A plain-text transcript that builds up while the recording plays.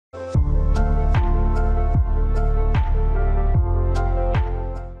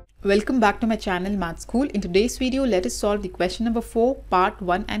Welcome back to my channel Math School. In today's video, let us solve the question number 4, part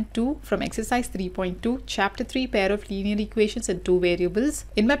 1 and 2 from exercise 3.2, chapter 3, pair of linear equations and two variables.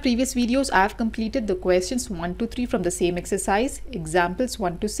 In my previous videos, I have completed the questions 1 to 3 from the same exercise, examples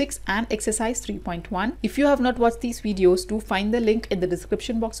 1 to 6 and exercise 3.1. If you have not watched these videos, do find the link in the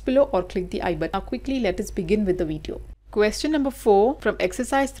description box below or click the I button. Now quickly, let us begin with the video. Question number 4 from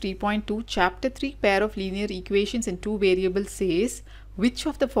exercise 3.2, chapter 3, pair of linear equations and two variables says, which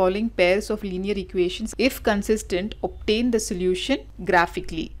of the following pairs of linear equations, if consistent, obtain the solution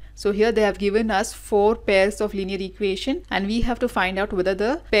graphically? So here they have given us 4 pairs of linear equation and we have to find out whether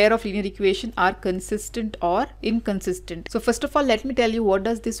the pair of linear equation are consistent or inconsistent. So first of all, let me tell you what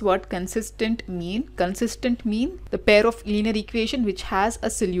does this word consistent mean. Consistent mean the pair of linear equation which has a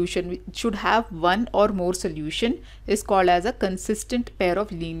solution, which should have one or more solution, is called as a consistent pair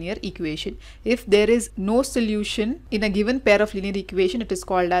of linear equation. If there is no solution in a given pair of linear equation, it is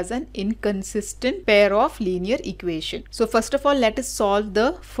called as an inconsistent pair of linear equation. So first of all, let us solve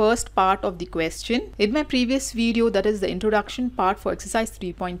the first part of the question. In my previous video, that is the introduction part for exercise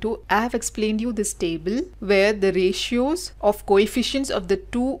 3.2, I have explained you this table where the ratios of coefficients of the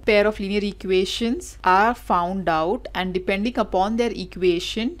two pair of linear equations are found out, and depending upon their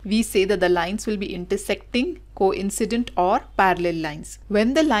equation, we say that the lines will be intersecting, coincident or parallel lines.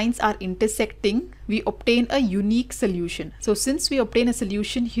 When the lines are intersecting, we obtain a unique solution. So since we obtain a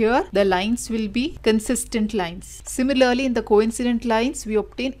solution here, the lines will be consistent lines. Similarly, in the coincident lines, we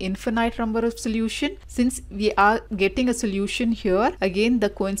obtain infinite number of solution. Since we are getting a solution here, again the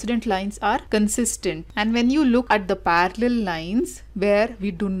coincident lines are consistent. And when you look at the parallel lines where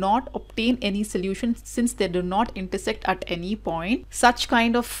we do not obtain any solution since they do not intersect at any point, such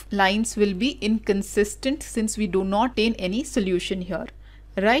kind of lines will be inconsistent since we do not obtain any solution here.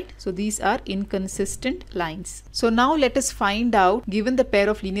 Right? So these are inconsistent lines. So now let us find out, given the pair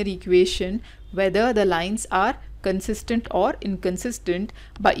of linear equation, whether the lines are consistent or inconsistent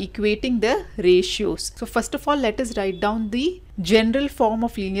by equating the ratios. So first of all, let us write down the general form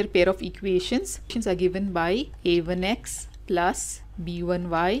of linear pair of equations. Equations are given by a1x plus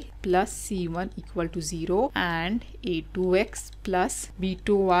b1y plus c1 equal to 0 and a2x plus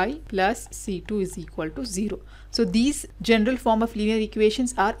b2y plus c2 is equal to 0. So these general form of linear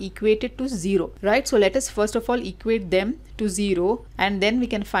equations are equated to 0, right? So let us first of all equate them to 0 and then we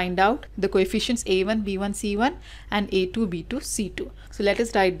can find out the coefficients a1, b1, c1 and a2, b2, c2. So let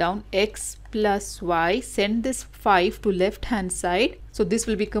us write down x plus y, send this 5 to left hand side. So this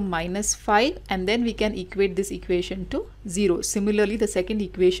will become minus 5 and then we can equate this equation to 0. Similarly, the second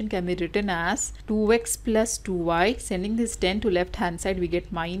equation can be written as 2x plus 2y, sending this 10 to left hand side, we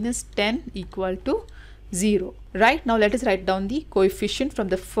get minus 10 equal to 0. Right, now let us write down the coefficient from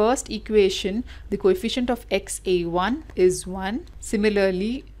the first equation. The coefficient of x a1 is 1.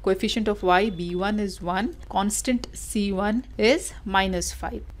 Similarly, coefficient of y b1 is 1. Constant c1 is minus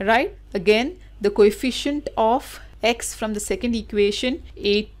 5. Right, again the coefficient of x from the second equation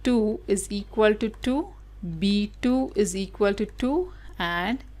a2 is equal to 2, b2 is equal to 2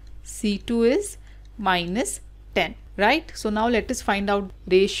 and c2 is minus 10. Right, so now let us find out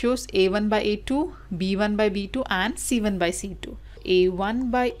ratios a1 by a2, b1 by b2 and c1 by c2.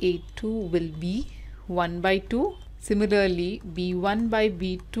 a1 by a2 will be 1 by 2. Similarly, b1 by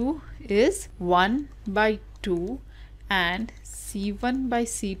b2 is 1 by 2 and c1 by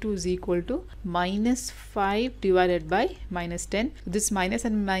c2 is equal to minus 5 divided by minus 10. This minus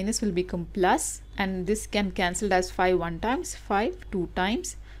and minus will become plus and this can cancel as 5 one times, 5 2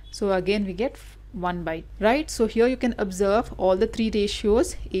 times. So again we get 1 by, right? So here you can observe all the three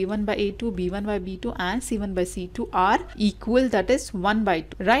ratios a1 by a2, b1 by b2 and c1 by c2 are equal, that is 1 by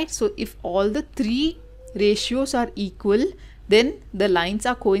 2, right? So if all the three ratios are equal, then the lines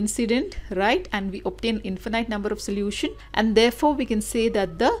are coincident, right? And we obtain infinite number of solution and therefore we can say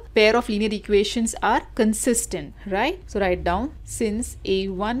that the pair of linear equations are consistent, right? So write down, since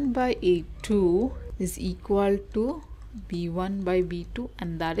a1 by a2 is equal to b1 by b2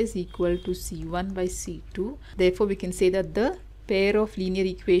 and that is equal to c1 by c2, therefore we can say that the pair of linear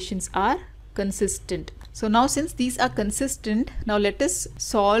equations are consistent. So now since these are consistent, now let us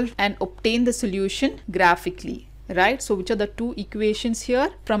solve and obtain the solution graphically. right? So which are the two equations here?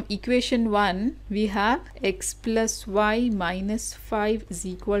 From equation 1 we have x plus y minus 5 is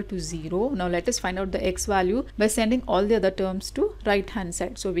equal to 0. Now let us find out the x value by sending all the other terms to right hand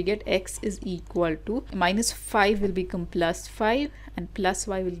side. So we get x is equal to minus 5 will become plus 5 and plus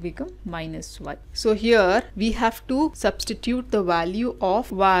y will become minus y. So here we have to substitute the value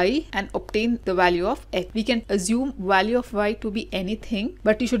of y and obtain the value of x. We can assume value of y to be anything,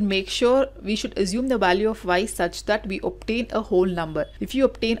 but you should make sure we should assume the value of y such that we obtain a whole number. If you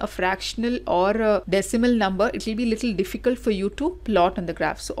obtain a fractional or a decimal number, it will be little difficult for you to plot on the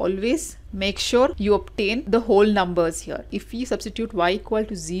graph. So always make sure you obtain the whole numbers here. If we substitute y equal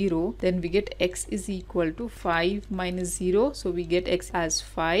to 0, then we get x is equal to 5 minus 0. So we get x as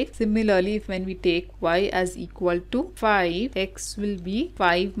 5. Similarly, if when we take y as equal to 5, x will be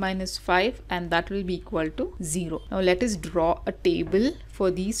 5 minus 5 and that will be equal to 0. Now let us draw a table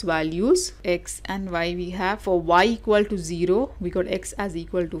for these values x and y. We have for y equal to 0, we got x as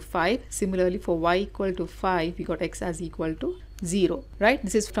equal to 5. Similarly, for y equal to 5, we got x as equal to 0, right?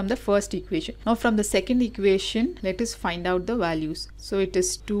 This is from the first equation. Now from the second equation, let us find out the values. So it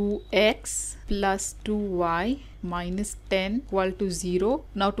is 2x plus 2y minus 10 equal to 0.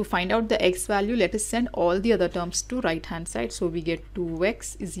 Now to find out the x value, let us send all the other terms to right hand side. So we get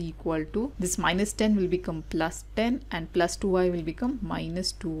 2x is equal to, this minus 10 will become plus 10 and plus 2y will become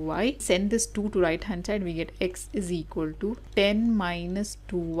minus 2y. Send this 2 to right hand side, we get x is equal to 10 minus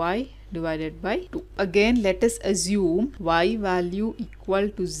 2y divided by 2. Again, let us assume y value equal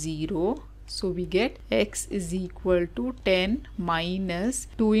to 0. So we get x is equal to 10 minus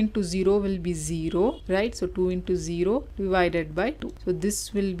 2 into 0 will be 0, right? So 2 into 0 divided by 2. So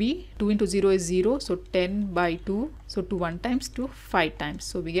this will be 2 into 0 is 0. So 10 by 2. So 2 1 times 2 5 times.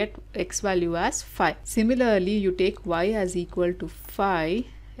 So we get x value as 5. Similarly, you take y as equal to 5.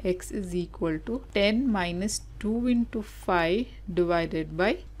 X is equal to 10 minus 2 into 5 divided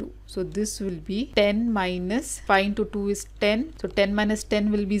by 2. So this will be 10 minus 5 into 2 is 10. So 10 minus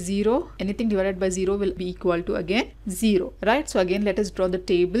 10 will be 0. Anything divided by 0 will be equal to again 0, right? So again, let us draw the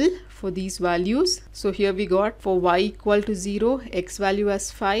table for these values. So here we got for y equal to 0, x value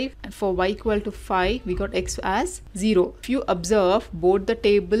as 5, and for y equal to 5, we got x as 0. If you observe, both the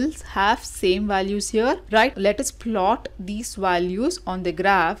tables have same values here, right? Let us plot these values on the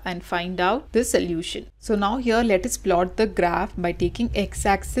graph and find out the solution. So now here let us plot the graph by taking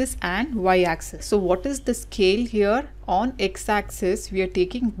x-axis and y-axis. So what is the scale here? On x-axis we are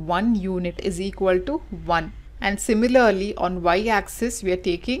taking 1 unit is equal to 1, and similarly on y-axis we are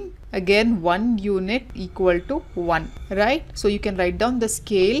taking again 1 unit equal to 1, right? So you can write down the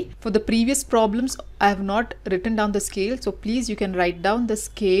scale. For the previous problems I have not written down the scale, so please you can write down the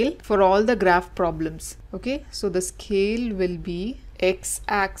scale for all the graph problems. Okay, so the scale will be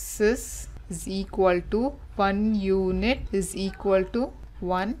x-axis is equal to 1 unit is equal to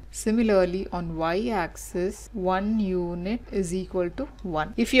 1. Similarly on y-axis 1 unit is equal to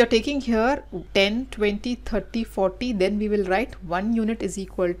 1. If you are taking here 10, 20, 30, 40, then we will write 1 unit is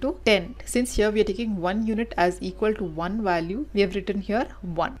equal to 10. Since here we are taking 1 unit as equal to 1 value, we have written here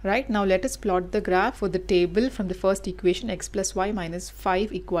 1, right? Now let us plot the graph for the table from the first equation, x plus y minus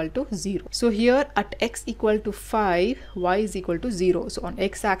 5 equal to 0. So here at x equal to 5, y is equal to 0. So on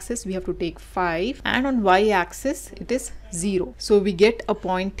x-axis we have to take 5 and on y-axis it is 0. So we get a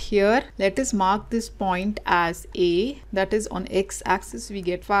point here. Let us mark this point as A. That is on x-axis we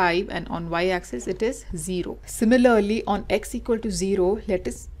get 5 and on y-axis it is 0. Similarly on x equal to 0, let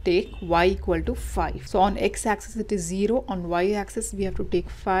us take y equal to 5. So on x-axis it is 0, on y-axis we have to take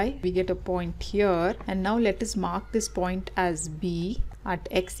 5. We get a point here, and now let us mark this point as B at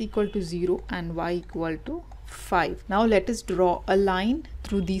x equal to 0 and y equal to 5. Now let us draw a line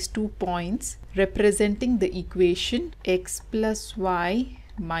through these 2 points representing the equation x plus y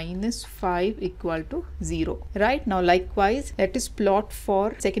minus 5 equal to 0, right? Now likewise let us plot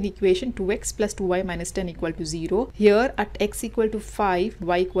for second equation 2x plus 2y minus 10 equal to 0. Here at x equal to 5,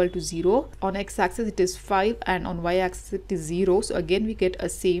 y equal to 0. On x-axis it is 5 and on y-axis it is 0. So again we get a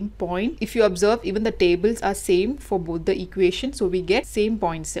same point. If you observe, even the tables are same for both the equations, so we get same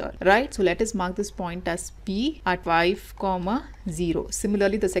points here, right? So let us mark this point as P at 5, 0.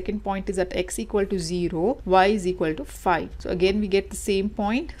 Similarly the second point is at x equal to 0, y is equal to 5. So again we get the same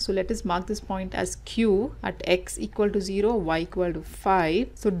point. So let us mark this point as Q at x equal to 0, y equal to 5.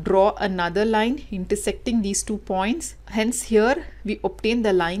 So draw another line intersecting these 2 points. Hence here we obtain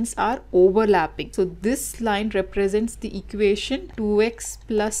the lines are overlapping. So this line represents the equation 2x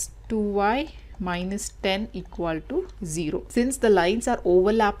plus 2y minus 10 equal to 0. Since the lines are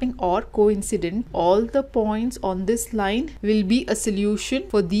overlapping or coincident, all the points on this line will be a solution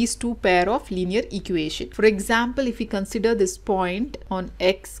for these two pair of linear equations. For example, if we consider this point on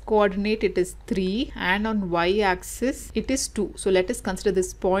x coordinate, it is 3, and on y axis it is 2. So let us consider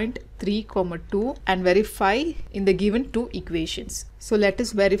this point 3, 2 and verify in the given two equations. So let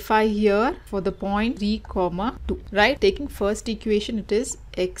us verify here for the point 3, 2, right? Taking first equation, it is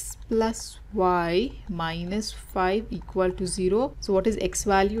x plus y minus 5 equal to 0. So what is x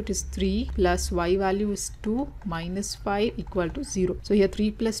value? It is 3 plus y value is 2 minus 5 equal to 0. So here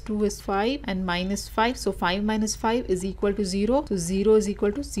 3 plus 2 is 5 and minus 5. So 5 minus 5 is equal to 0. So 0 is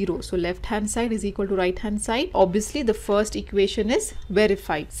equal to 0. So left hand side is equal to right hand side. Obviously the first equation is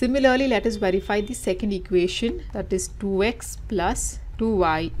verified. Similarly, let us verify the second equation, that is 2x plus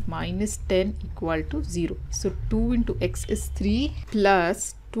 2y minus 10 equal to 0. So 2 into x is 3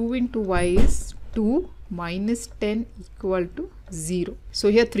 plus 2 into y is 2 minus 10 equal to 0. So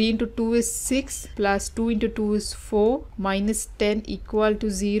here 3 into 2 is 6 plus 2 into 2 is 4 minus 10 equal to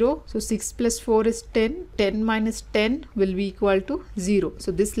 0. So 6 plus 4 is 10. 10 minus 10 will be equal to 0.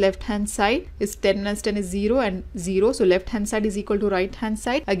 So this left hand side is 10 minus 10 is 0 and 0. So left hand side is equal to right hand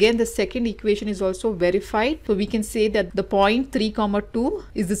side. Again, the second equation is also verified. So we can say that the point 3, 2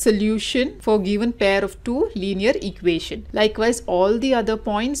 is the solution for given pair of two linear equation. Likewise, all the other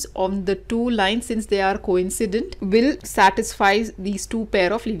points on the two lines, since they are coincident, will satisfy these two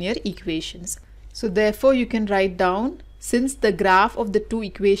pair of linear equations. So therefore you can write down, since the graph of the two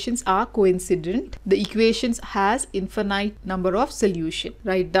equations are coincident, the equations has infinite number of solution.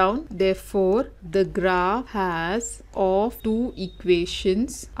 Write down, therefore the graph has of two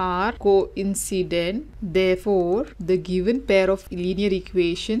equations are coincident, therefore the given pair of linear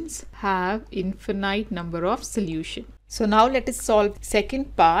equations have infinite number of solution. So now let us solve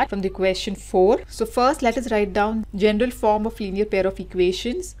second part from the question 4. So first let us write down general form of linear pair of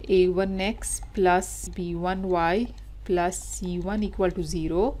equations, a1x plus b1y plus c1 equal to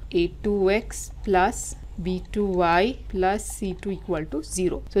 0, a2x plus b2y plus c2 equal to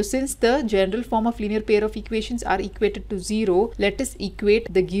 0. So since the general form of linear pair of equations are equated to 0, let us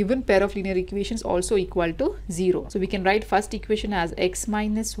equate the given pair of linear equations also equal to 0. So we can write first equation as x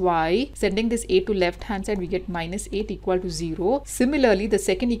minus y. Sending this a to left hand side, we get minus 8 equal to 0. Similarly, the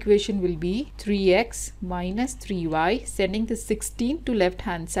second equation will be 3x minus 3y. Sending the 16 to left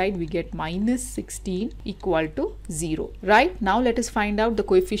hand side, we get minus 16 equal to 0. Right? Now let us find out the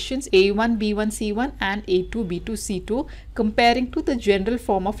coefficients a1, b1, c1 and a2, b2, c2 comparing to the general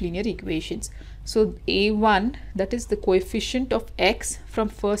form of linear equations. So a1, that is the coefficient of x from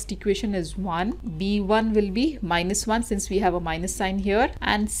first equation, is 1. b1 will be minus 1 since we have a minus sign here,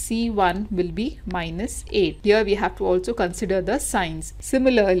 and c1 will be minus 8. Here we have to also consider the signs.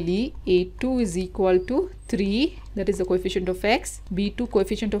 Similarly, a2 is equal to 3, that is the coefficient of x, b2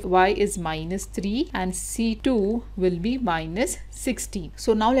 coefficient of y is minus 3, and c2 will be minus 16.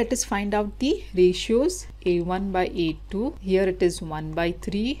 So now let us find out the ratios a1 by a2. Here it is 1 by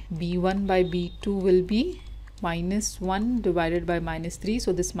 3, b1 by b2 will be minus 1 divided by minus 3.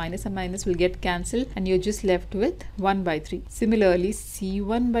 So this minus and minus will get cancelled and you're just left with 1 by 3. Similarly,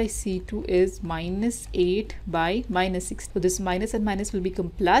 c1 by c2 is minus 8 by minus 6. So this minus and minus will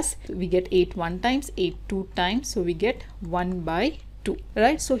become plus. So we get 8 one times, 8 two times. So we get 1 by 2.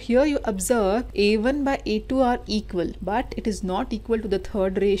 Right? So here you observe a1 by a2 are equal, but it is not equal to the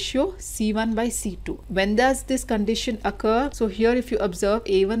third ratio c1 by c2. When does this condition occur? So here if you observe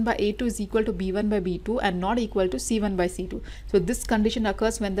a1 by a2 is equal to b1 by b2 and not equal to c1 by c2. So this condition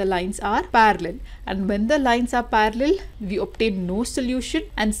occurs when the lines are parallel, and when the lines are parallel we obtain no solution,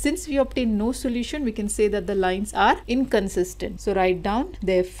 and since we obtain no solution we can say that the lines are inconsistent. So write down,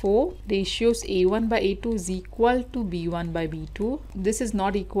 therefore ratios a1 by a2 is equal to b1 by b2. This is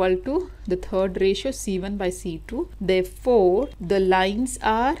not equal to the third ratio c1 by c2. Therefore the lines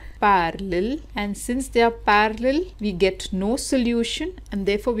are parallel, and since they are parallel we get no solution, and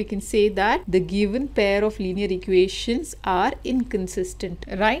therefore we can say that the given pair of linear equations are inconsistent.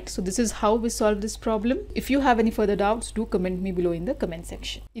 Right? So this is how we solve this problem. If you have any further doubts, do comment me below in the comment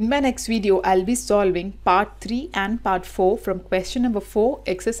section. In my next video I'll be solving part 3 and part 4 from question number 4,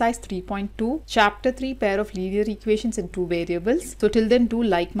 exercise 3.2, chapter 3, pair of linear equations in two variables. So till then, do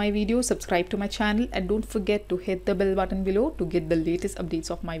like my video, subscribe to my channel, and don't forget to hit the bell button below to get the latest updates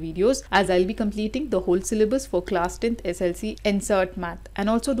of my videos, as I'll be completing the whole syllabus for class 10th SLC NCERT math.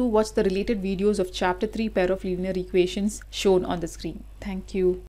 And also do watch the related videos of chapter 3, pair of linear equations shown on the screen. Thank you.